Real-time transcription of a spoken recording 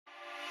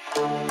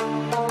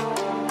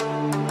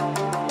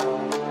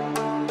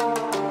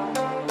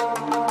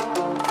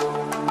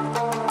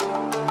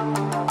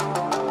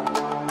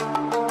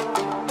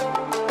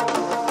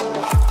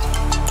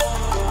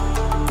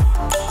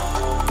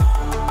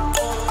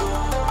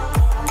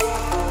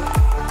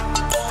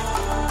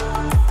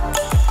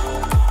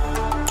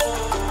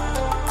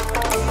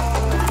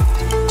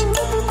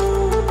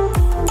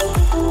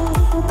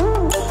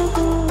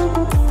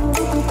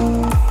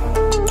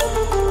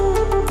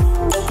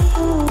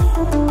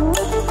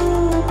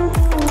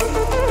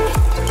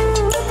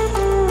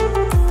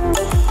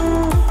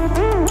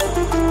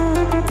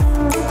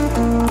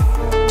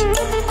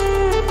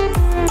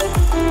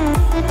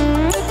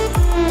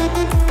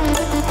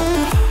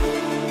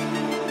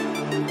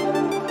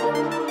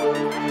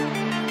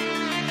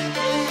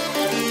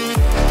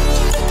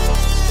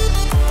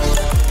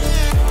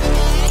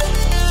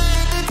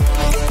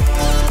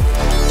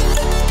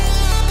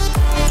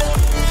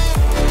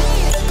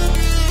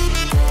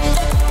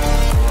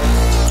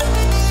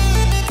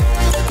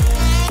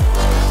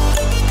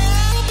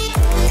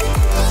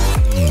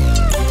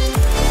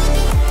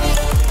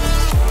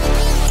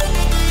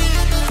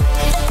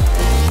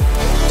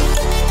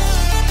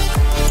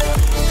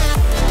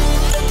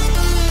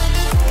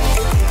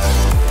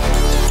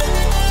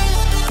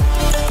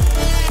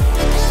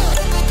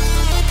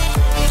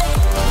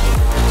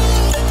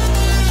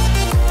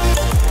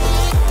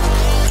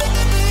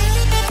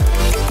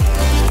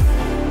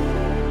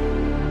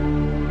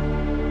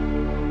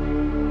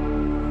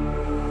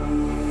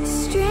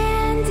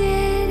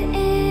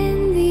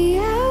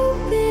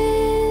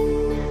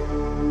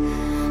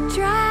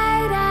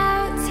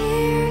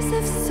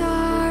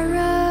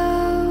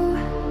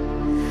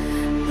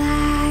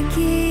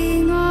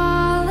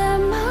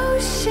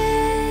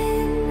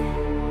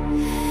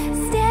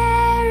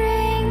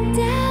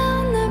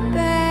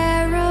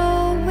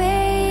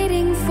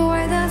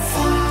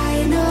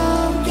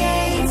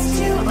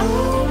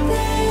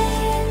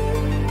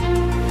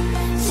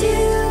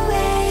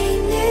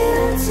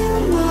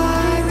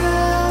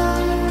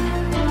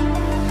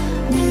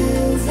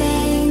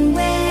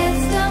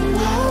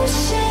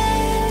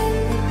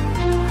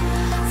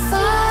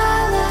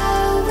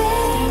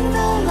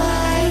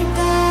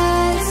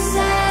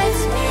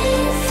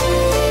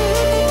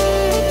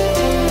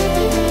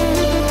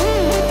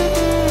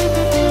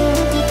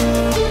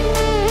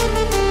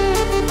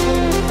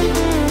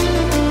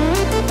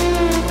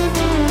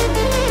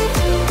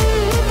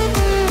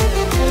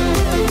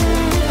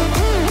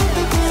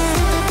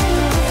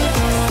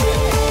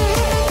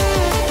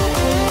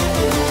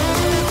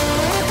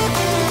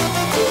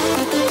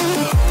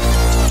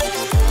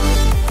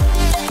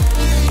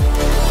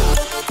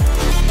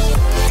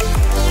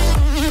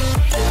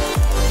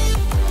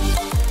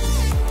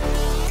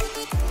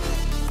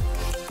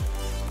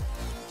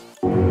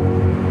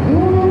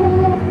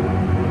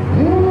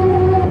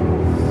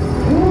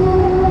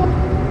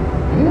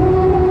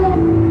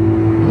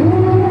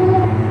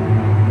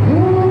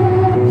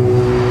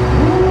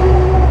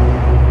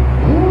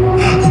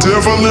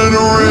in a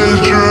red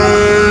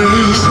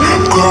dress.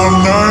 Call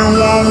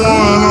 911,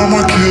 I'm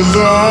a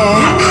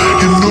killer.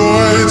 You know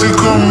I hate to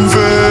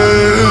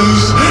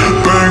confess.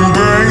 Bang,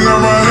 bang, got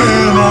my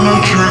hand on the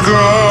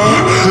trigger.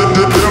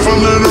 The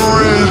devil in a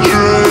red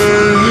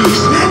dress.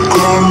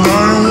 Call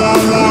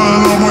 911,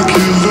 I'm a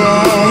killer.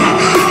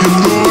 You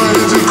know I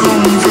hate to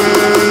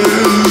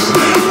confess.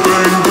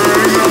 Bang,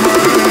 bang, got my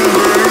hand,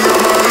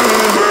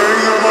 bang,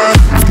 got my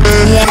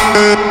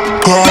hand,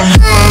 call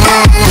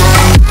 911.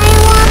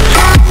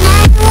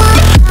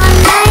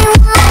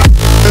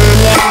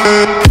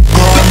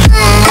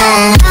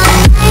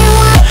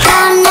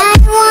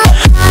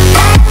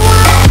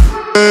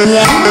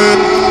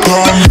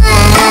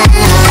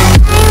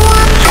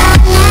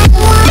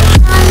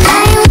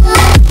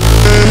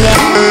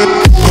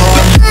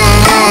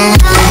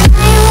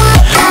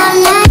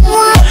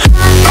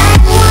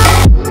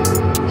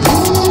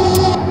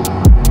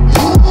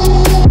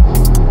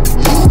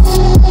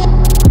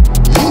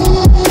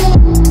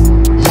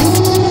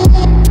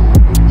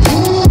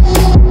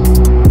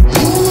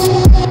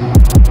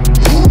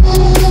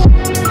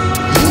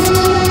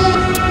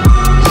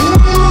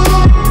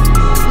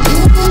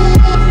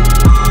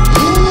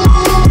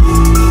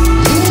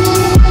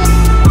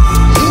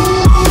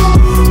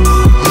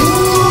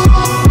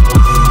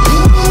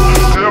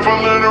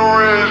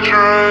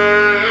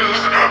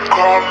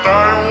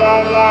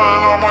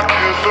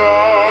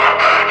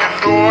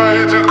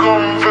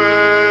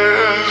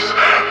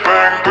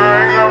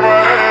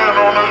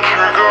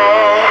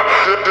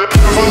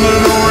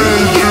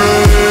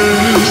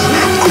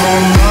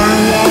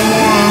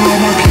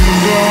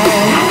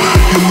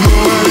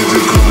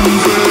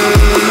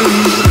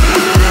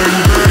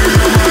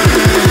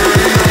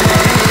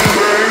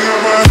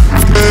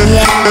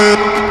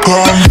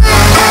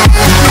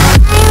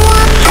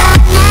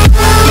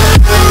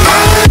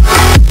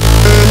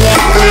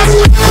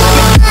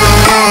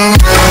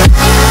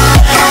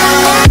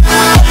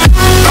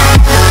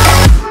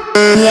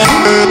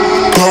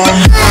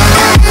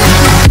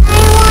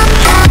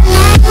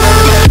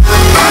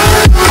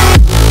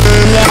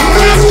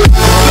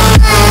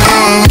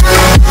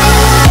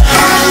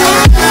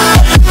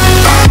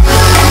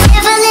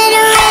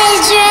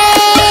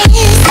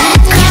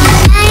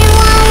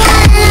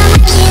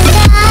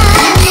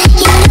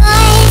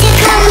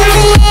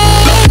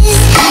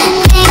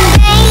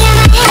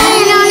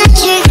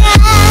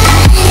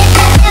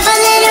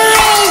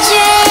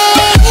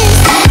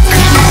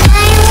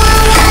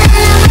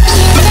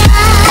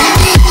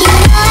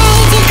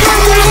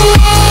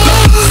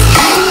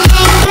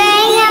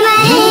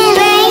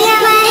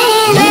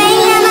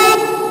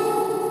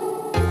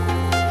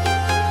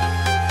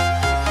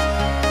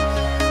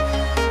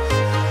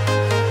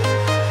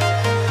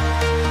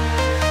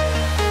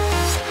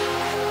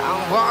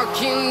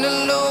 Walking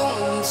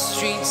alone, the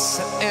streets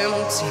are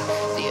empty.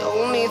 The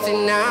only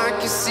thing I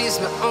can see is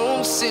my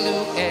own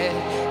silhouette.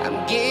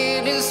 I'm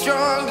getting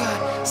stronger,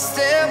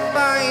 step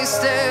by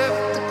step.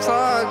 The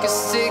clock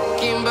is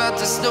ticking, but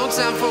there's no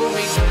time for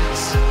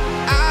regrets.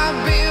 I've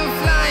been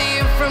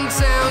flying from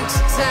town to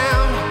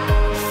town,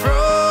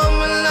 from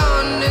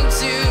London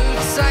to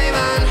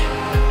Taiwan.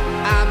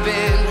 I've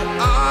been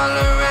all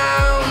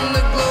around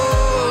the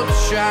globe,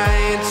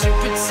 trying to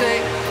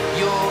protect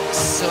your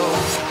soul.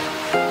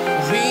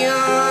 We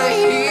are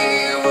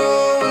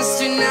heroes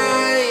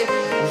tonight.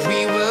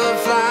 We will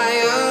fly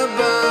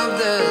above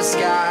the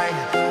sky.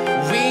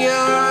 We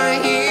are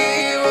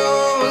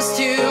heroes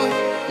tonight.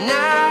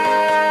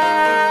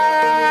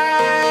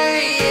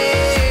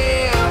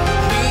 Yeah.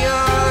 We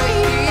are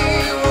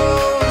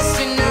heroes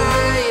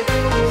tonight.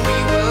 We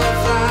will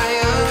fly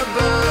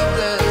above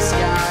the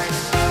sky.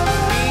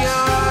 We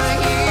are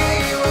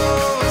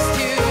heroes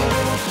tonight.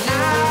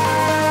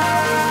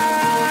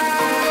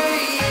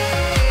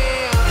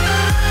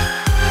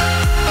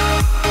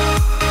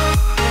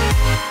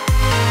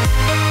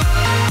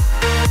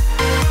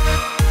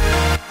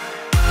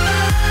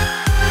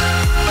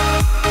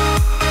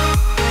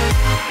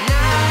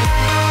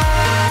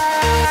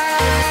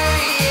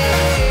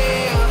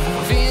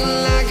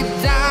 Feeling like a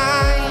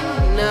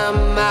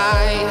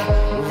dynamite,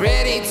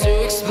 ready to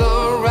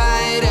explode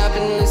right up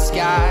in the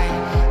sky.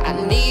 I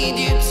need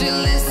you to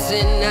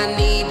listen, I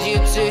need